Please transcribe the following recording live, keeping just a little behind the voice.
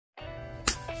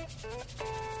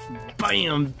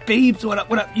Bam, babes, what up,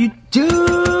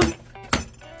 YouTube?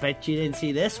 Bet you didn't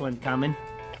see this one coming.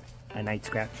 A night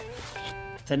scratch.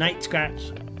 It's a night scratch.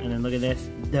 And then look at this.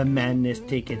 The Madness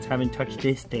tickets. Haven't touched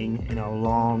this thing in a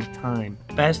long time.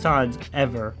 Best odds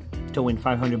ever to win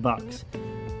 500 bucks.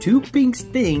 2 pink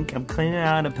stink. I'm cleaning it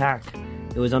out of the pack.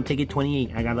 It was on ticket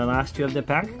 28. I got the last 2 of the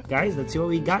pack. Guys, let's see what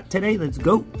we got today. Let's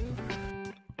go.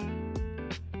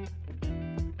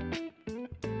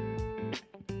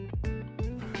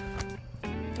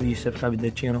 Are you subscribed to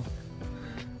the channel?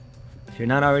 If you're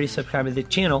not already subscribed to the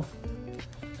channel,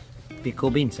 be cool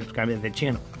bean, subscribe to the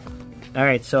channel.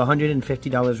 Alright, so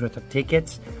 $150 worth of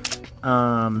tickets.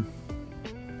 Kind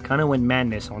of went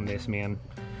madness on this, man.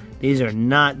 These are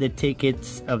not the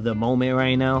tickets of the moment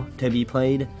right now to be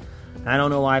played. I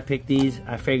don't know why I picked these.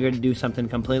 I figured to do something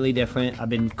completely different. I've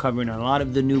been covering a lot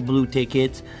of the new blue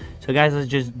tickets. So guys, let's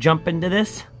just jump into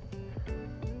this.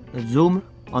 Let's zoom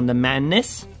on the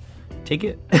madness.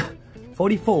 Ticket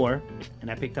 44, and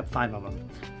I picked up 5 of them.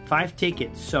 5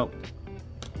 tickets, so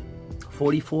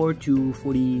 44 to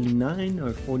 49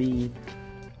 or 40,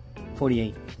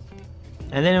 48.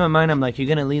 And then in my mind, I'm like, you're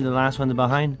gonna leave the last one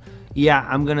behind? Yeah,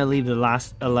 I'm gonna leave the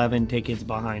last 11 tickets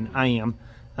behind. I am.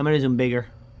 I'm gonna zoom bigger.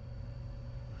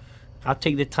 I'll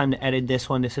take the time to edit this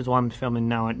one. This is why I'm filming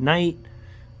now at night.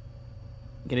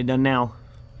 Get it done now.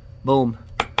 Boom.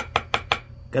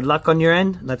 Good luck on your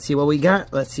end. Let's see what we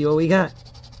got. Let's see what we got.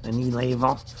 Any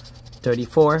label.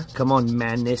 34. Come on,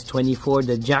 Madness. 24.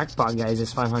 The jackpot, guys,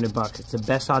 is 500 bucks. It's the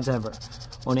best odds ever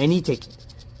on any ticket.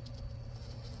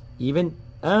 Even,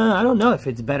 I don't know if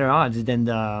it's better odds than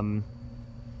the,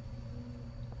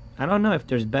 I don't know if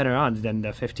there's better odds than the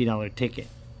 $50 ticket.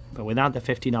 But without the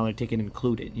 $50 ticket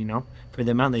included, you know, for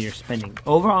the amount that you're spending.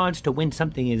 Overall odds to win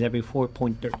something is every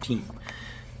 4.13.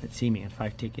 Let's see, man.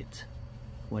 5 tickets.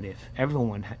 What if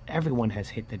everyone has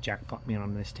hit the jackpot, man,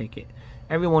 on this ticket?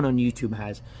 Everyone on YouTube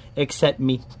has, except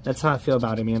me. That's how I feel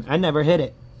about it, man. I never hit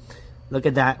it. Look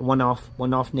at that, one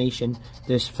off nation.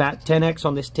 There's fat 10x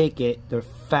on this ticket. They're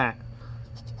fat.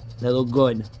 They look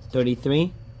good.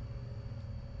 33.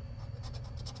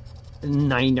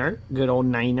 Niner, good old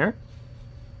niner.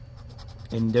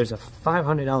 And there's a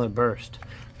 $500 burst.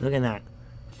 Look at that,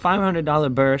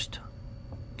 $500 burst.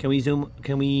 Can we zoom?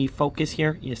 Can we focus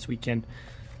here? Yes, we can.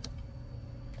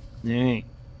 Alright,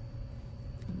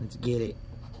 let's get it.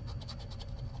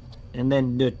 And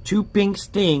then the 2 pink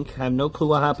stink. I have no clue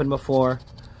what happened before.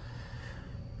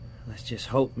 Let's just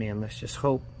hope, man. Let's just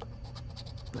hope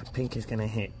that pink is gonna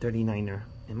hit. 39er.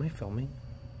 Am I filming?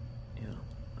 Yeah,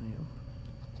 I am.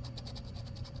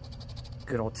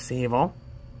 Good old save all.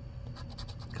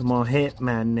 Come on, hit,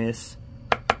 Madness.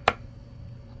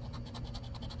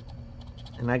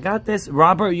 And I got this.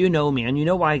 Robert, you know, man. You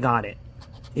know why I got it.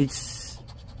 It's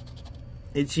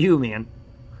you, man.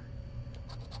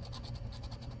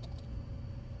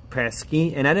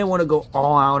 Pesky. And I didn't want to go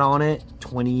all out on it.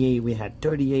 28. We had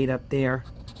 38 up there.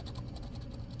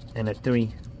 And a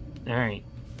 3. Alright.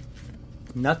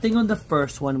 Nothing on the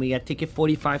first one. We got ticket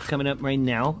 45 coming up right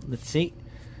now. Let's see.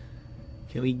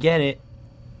 Can we get it?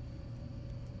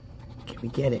 Can we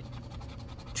get it?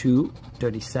 2,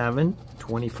 37,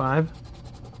 25,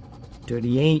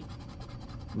 38,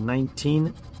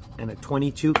 19, and a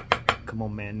 22. Come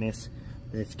on, Madness.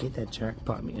 Let's get that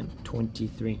jackpot, man.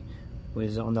 23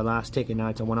 was on the last ticket. Now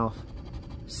it's a 1 off.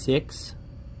 6.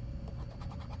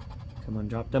 Come on,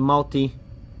 drop the multi.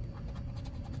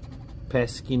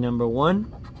 Pesky number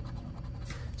 1.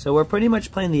 So we're pretty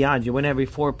much playing the odds. You win every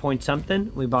 4 point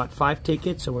something. We bought 5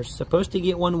 tickets, so we're supposed to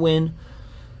get 1 win.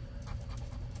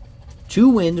 2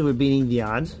 wins, we're beating the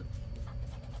odds.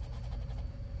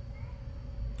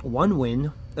 1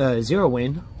 win, 0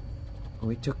 win.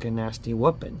 We took a nasty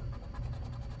whooping.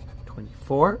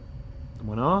 24,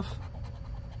 1 off.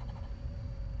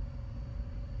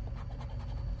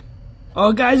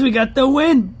 Oh, guys, we got the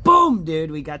win. Boom,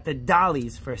 dude. We got the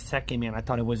dollies for a second, man. I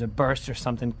thought it was a burst or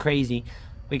something crazy.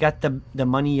 We got the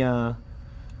money, a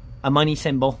money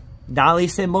symbol. Dolly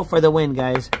symbol for the win,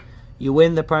 guys. You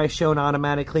win, the prize shown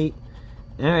automatically.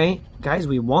 Alright, guys,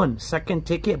 we won. Second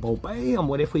ticket. Well, bam.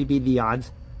 What if we beat the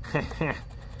odds?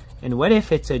 And what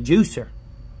if it's a juicer?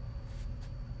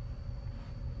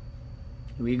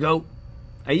 Here we go.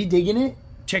 Are you digging it?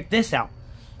 Check this out.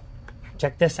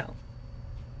 Check this out.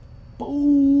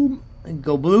 Boom. And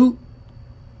go blue.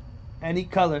 Any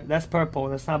color. That's purple.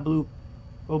 That's not blue.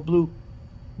 Go blue.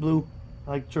 Blue.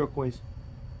 I like turquoise.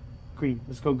 Green.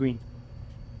 Let's go green.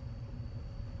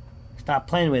 Stop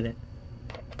playing with it.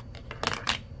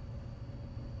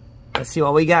 Let's see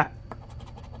what we got.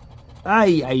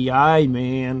 Ay, ay, ay,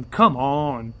 man. Come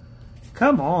on.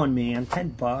 Come on, man.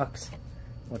 $10.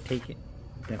 We'll take it.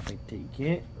 Definitely take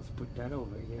it. Let's put that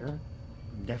over here.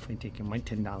 I'm definitely taking my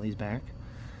 $10 back.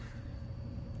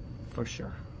 For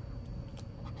sure.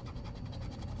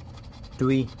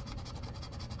 3,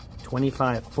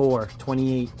 25, 4,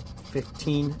 28,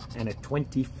 15, and a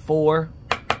 24.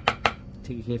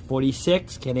 Take a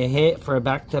 46. Can it hit for a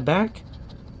back-to-back?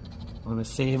 On a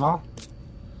save all.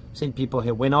 Seen people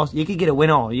hit win all. You could get a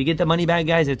win all. You get the money back,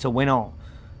 guys, it's a win all.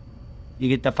 You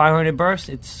get the 500 burst,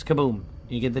 it's kaboom.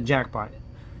 You get the jackpot.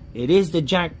 It is the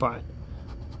jackpot.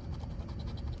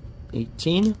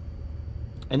 18.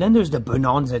 And then there's the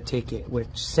Bonanza ticket, which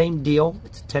same deal.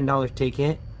 It's a $10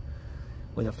 ticket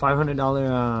with a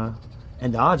 $500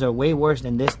 and the odds are way worse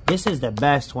than this. This is the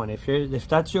best one. If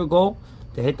that's your goal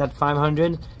to hit that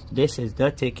 500, this is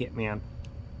the ticket, man.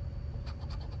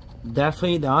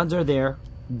 Definitely the odds are there.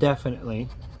 Definitely.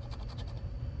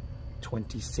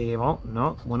 20 save. Oh,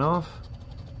 no, one off.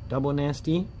 Double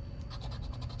nasty.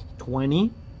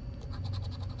 20.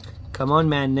 Come on,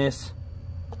 madness.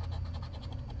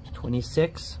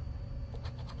 26.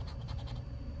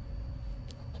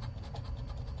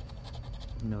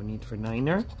 No need for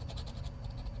niner.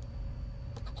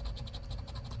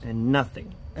 And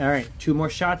nothing. Alright, 2 more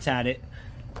shots at it.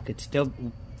 Could still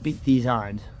beat these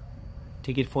odds.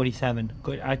 Ticket 47.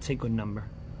 Good, I'd say good number.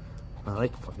 I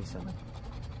like 47.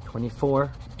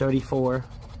 24, 34,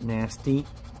 nasty.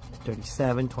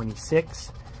 37,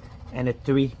 26, and a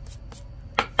 3.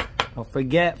 Don't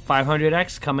forget,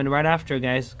 500x coming right after,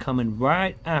 guys. Coming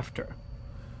right after.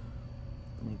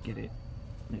 Let me get it.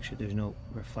 Make sure there's no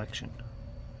reflection.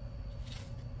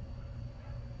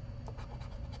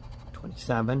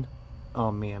 27.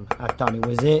 Oh, man. I thought it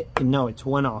was it. No, it's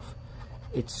one off.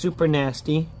 It's super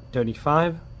nasty.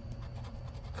 35.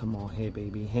 Come on. Hey,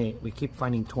 baby. Hey, we keep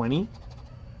finding 20.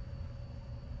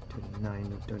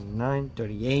 39, 39,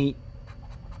 38.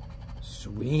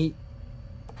 Sweet.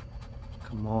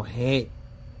 Come on, hey.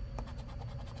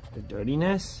 The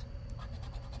dirtiness.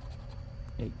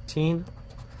 18.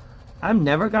 I've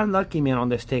never gotten lucky, man, on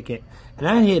this ticket. And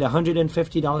I hit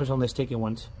 $150 on this ticket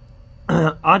once.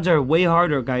 Odds are way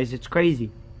harder, guys. It's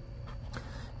crazy.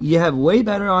 You have way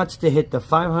better odds to hit the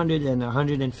 500 than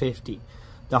 150.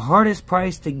 The hardest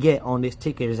price to get on this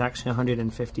ticket is actually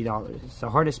 $150. It's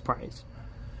the hardest price.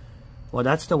 Well,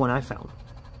 that's the one I found.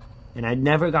 And I'd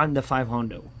never gotten the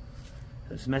 500.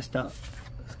 It's messed up.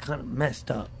 It's kind of messed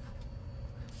up.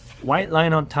 White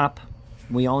line on top.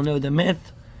 We all know the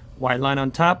myth. White line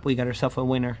on top. We got ourselves a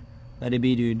winner. Let it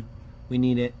be, dude. We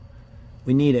need it.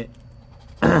 We need it.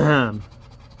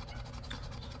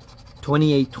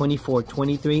 28, 24,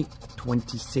 23,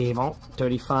 20 save on,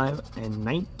 35, and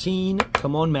 19.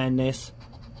 Come on, madness.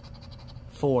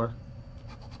 4,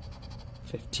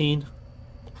 15.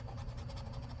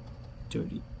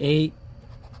 38.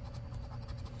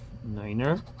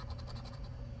 Niner.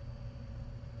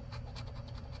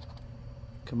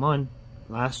 Come on.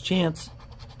 Last chance.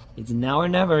 It's now or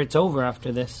never. It's over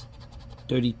after this.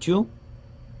 32.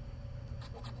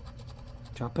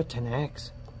 Drop a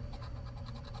 10x.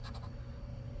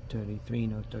 33.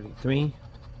 No 33.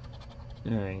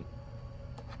 Alright.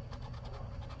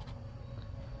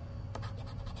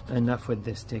 Enough with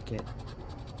this ticket.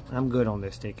 I'm good on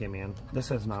this ticket, man.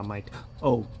 This is not my...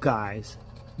 Oh, guys.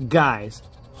 Guys.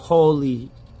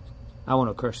 Holy... I want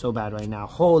to curse so bad right now.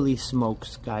 Holy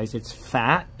smokes, guys. It's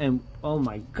fat. And, oh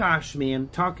my gosh, man.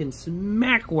 Talking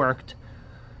smack worked.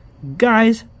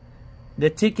 Guys, the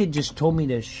ticket just told me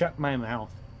to shut my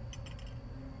mouth.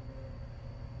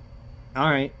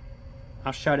 Alright.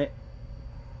 I'll shut it.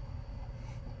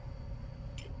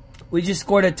 We just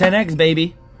scored a 10x,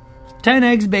 baby.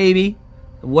 10x, baby.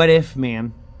 What if,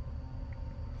 man?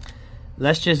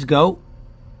 Let's just go.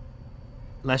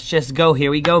 Let's just go.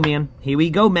 Here we go, man. Here we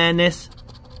go, madness.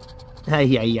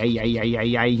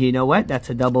 You know what? That's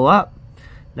a double up.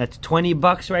 That's 20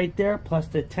 bucks right there, plus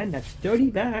the 10. That's 30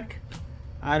 back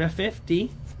out of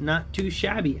 50. Not too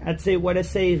shabby. I'd say what a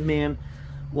save, man.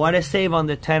 What a save on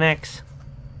the 10x.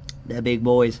 The big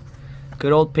boys.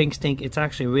 Good old pink stink. It's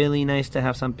actually really nice to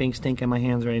have some pink stink in my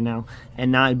hands right now.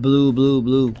 And not blue, blue,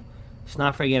 blue. Let's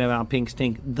not forget about pink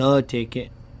stink. The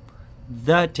ticket.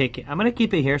 The ticket. I'm going to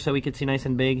keep it here so we can see nice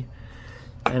and big.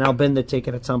 And I'll bend the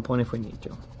ticket at some point if we need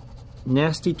to.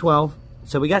 Nasty 12.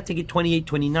 So we got ticket 28,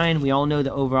 29. We all know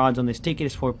the over odds on this ticket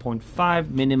is 4.5.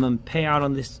 Minimum payout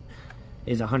on this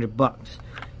is 100 bucks.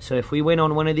 So if we win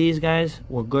on one of these guys,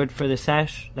 we're good for the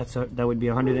sesh. That would be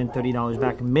 $130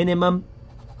 back minimum.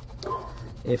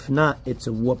 If not, it's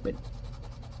a whooping.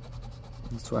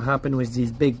 That's what happened with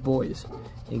these big boys.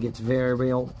 It gets very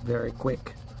real, very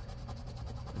quick.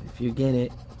 If you get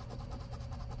it,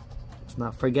 Let's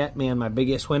not forget, man, my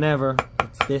biggest win ever.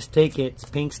 It's this ticket. It's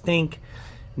Pink Stink.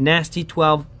 Nasty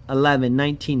 12, 11,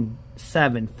 19,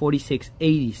 7, 46,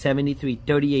 80, 73,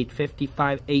 38,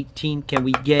 55, 18. Can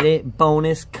we get it?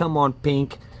 Bonus. Come on,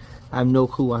 Pink. I have no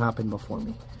clue what happened before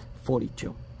me.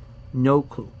 42. No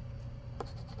clue.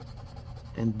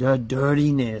 And the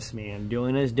dirtiness, man.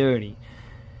 Doing us dirty.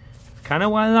 Kind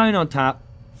of white line on top.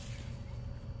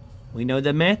 We know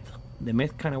the myth. The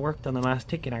myth kind of worked on the last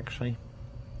ticket, actually.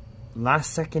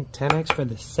 Last second 10x for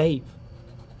the save.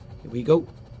 Here we go.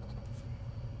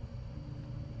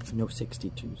 No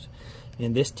 62s.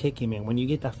 And this ticket, man, when you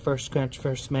get that first scratch,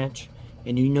 first match,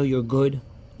 and you know you're good,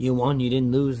 you won, you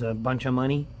didn't lose a bunch of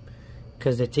money,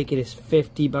 because the ticket is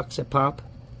 50 bucks a pop.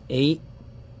 8.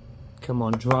 Come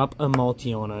on, drop a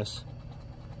multi on us.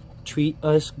 Treat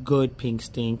us good, Pink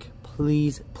Stink.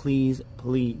 Please, please,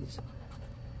 please.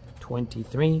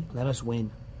 23. Let us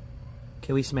win.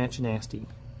 Can we smash nasty?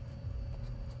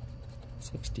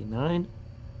 69.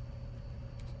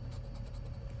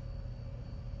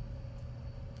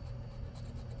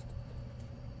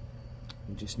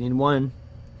 We just need one.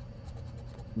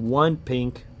 One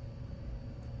pink.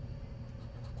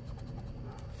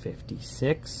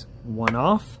 56. One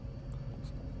off.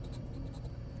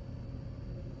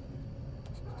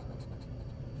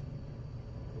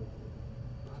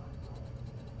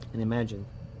 And imagine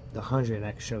the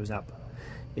 100x shows up.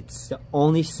 It's the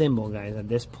only symbol, guys, at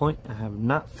this point I have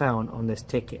not found on this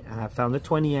ticket. I have found the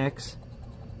 20x,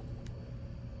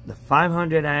 the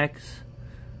 500x,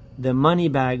 the money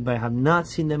bag, but I have not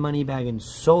seen the money bag in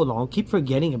so long. Keep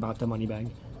forgetting about the money bag.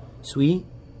 Sweet.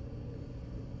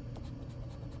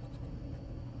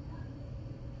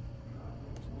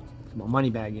 Come on, money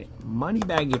bag it. Money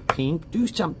bag it, Pink. Do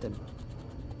something.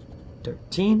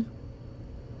 13.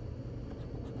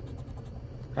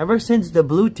 Ever since the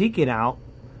blue ticket out,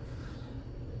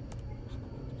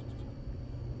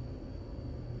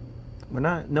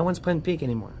 no one's playing pink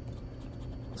anymore.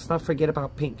 Let's not forget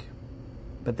about pink.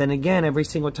 But then again, every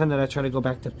single time that I try to go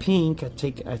back to pink,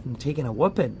 I'm taking a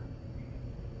whooping.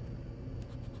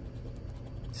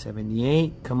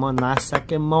 78. Come on, last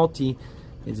second multi.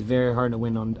 It's very hard to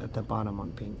win at the bottom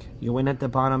on pink. You win at the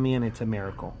bottom, man, it's a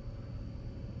miracle.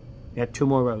 We have 2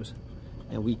 more rows.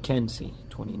 And we can see.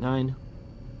 29.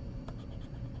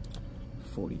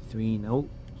 43. Nope.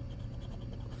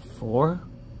 4.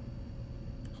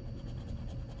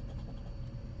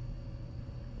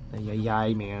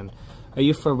 Ay, man. Are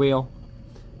you for real?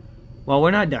 Well,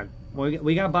 we're not done.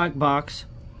 We got black box.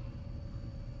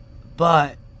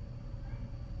 But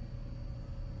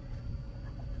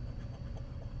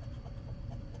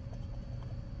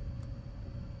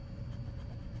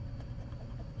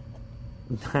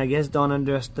I guess don't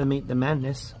underestimate the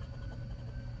madness.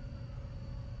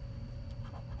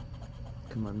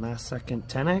 Come on, last second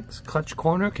 10x. Clutch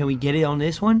corner. Can we get it on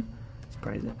this one?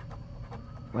 Surprise it.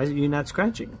 Why is it you not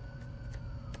scratching?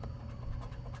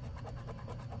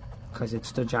 Because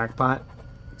it's the jackpot.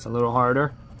 It's a little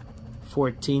harder.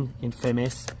 14,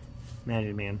 infamous.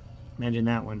 Imagine, man. Imagine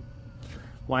that one.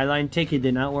 Y-line ticket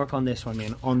did not work on this one,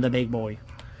 man. On the big boy.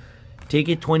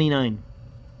 Ticket 29.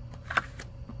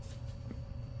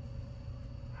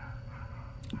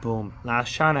 Boom. Last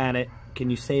shot at it. Can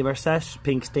you save our sesh?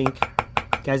 Pink Stink.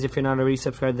 Guys, if you're not already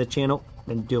subscribed to the channel,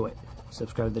 then do it.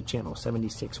 Subscribe to the channel.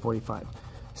 76, 45,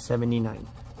 79,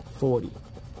 40,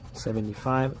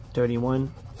 75,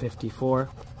 31, 54,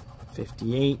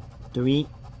 58, 3,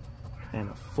 and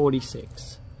a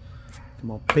 46. Come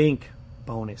on, pink.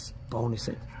 Bonus. Bonus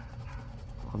it.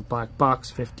 On black box,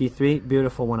 53.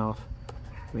 Beautiful one off.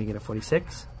 We get a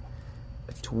 46.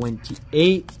 A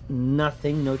 28.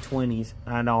 Nothing. No 20s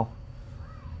at all.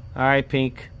 Alright,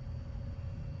 pink.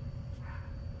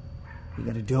 You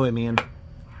gotta do it, man.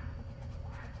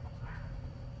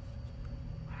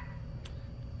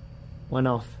 One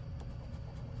off.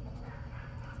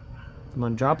 Come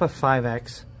on, drop a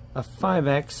 5x. A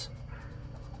 5x.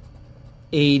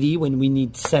 80 when we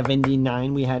need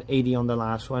 79. We had 80 on the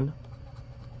last one.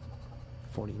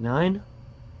 49.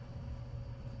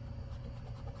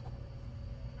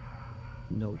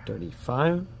 No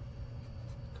 35.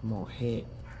 Come on, hit.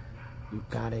 You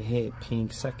gotta hit,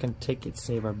 pink. Second ticket,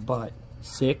 save our butt.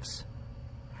 6.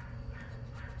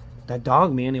 That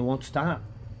dog, man, it won't stop.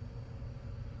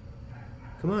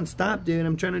 Come on, stop, dude.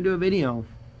 I'm trying to do a video.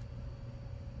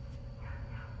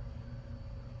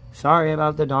 Sorry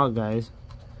about the dog, guys.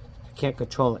 I can't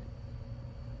control it.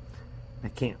 I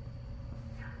can't.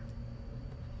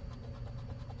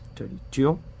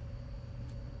 32.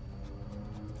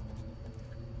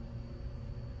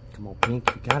 Come on,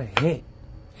 pink. You gotta hit.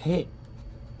 Hit.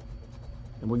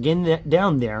 And we're getting that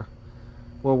down there.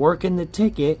 We're working the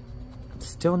ticket.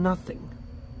 Still nothing.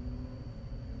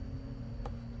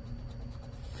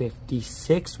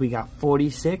 56. We got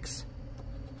 46.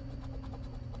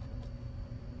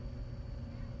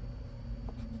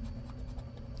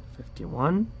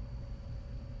 51.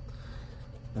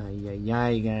 Ay, ay,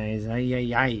 ay, guys. Ay,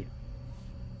 ay, ay.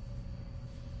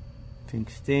 Pink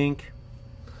stink.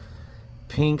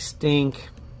 Pink stink.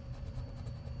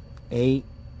 8.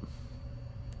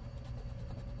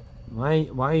 Why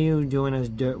are you doing us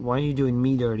dirt? Why are you doing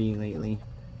me dirty lately?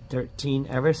 13.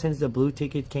 Ever since the blue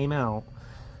ticket came out,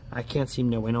 I can't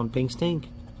seem to win on pink stink.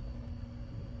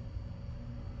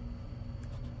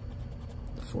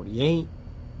 48.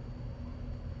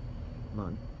 Come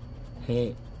on.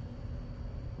 Hey.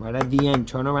 Right at the end.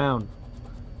 Turn around.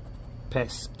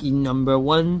 Pesky number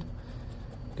 1.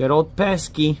 Good old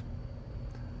pesky.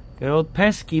 Good old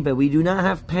pesky, but we do not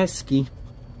have pesky.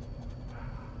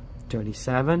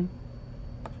 37.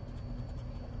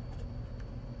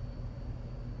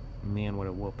 Man, what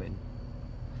a whooping.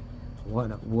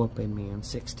 What a whooping, man.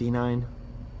 69.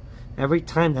 Every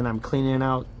time that I'm cleaning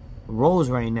out rolls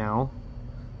right now,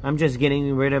 I'm just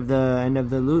getting rid of the end of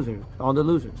the loser. All the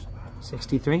losers.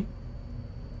 63.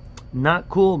 Not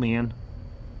cool, man.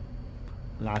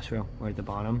 Last row. We're at the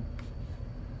bottom.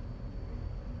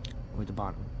 We're at the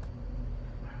bottom.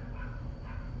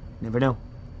 Never know.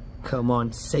 Come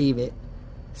on, save it.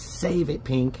 Save it,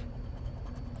 pink.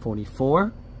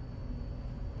 44.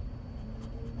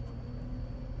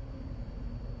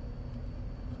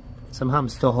 Somehow I'm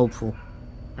still hopeful.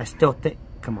 I still think.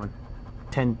 Come on.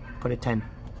 10. Put a 10.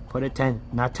 Put a 10.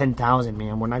 Not 10,000,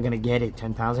 man. We're not going to get it.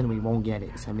 10,000, we won't get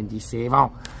it. 77.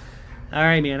 Oh.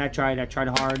 Alright, man. I tried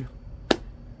hard.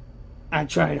 I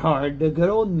tried hard. The good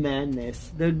old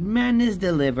madness. The madness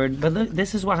delivered. But look,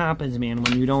 this is what happens, man,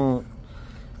 when you don't...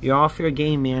 You're off your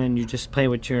game, man, and you just play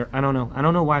with your... I don't know. I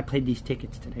don't know why I played these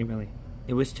tickets today, really.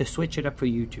 It was to switch it up for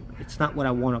YouTube. It's not what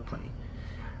I want to play.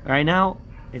 Right now,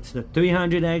 it's the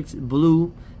 300X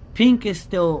blue. Pink is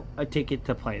still a ticket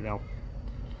to play, though.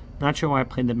 Not sure why I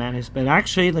played the madness, but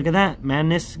actually, look at that.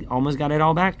 Madness almost got it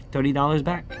all back. $30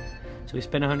 back. So we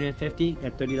spent $150,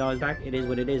 got $30 back. It is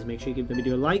what it is. Make sure you give the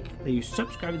video a like, that you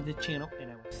subscribe to the channel,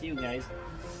 and I will see you guys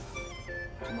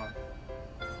tomorrow.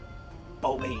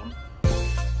 Oh, bam.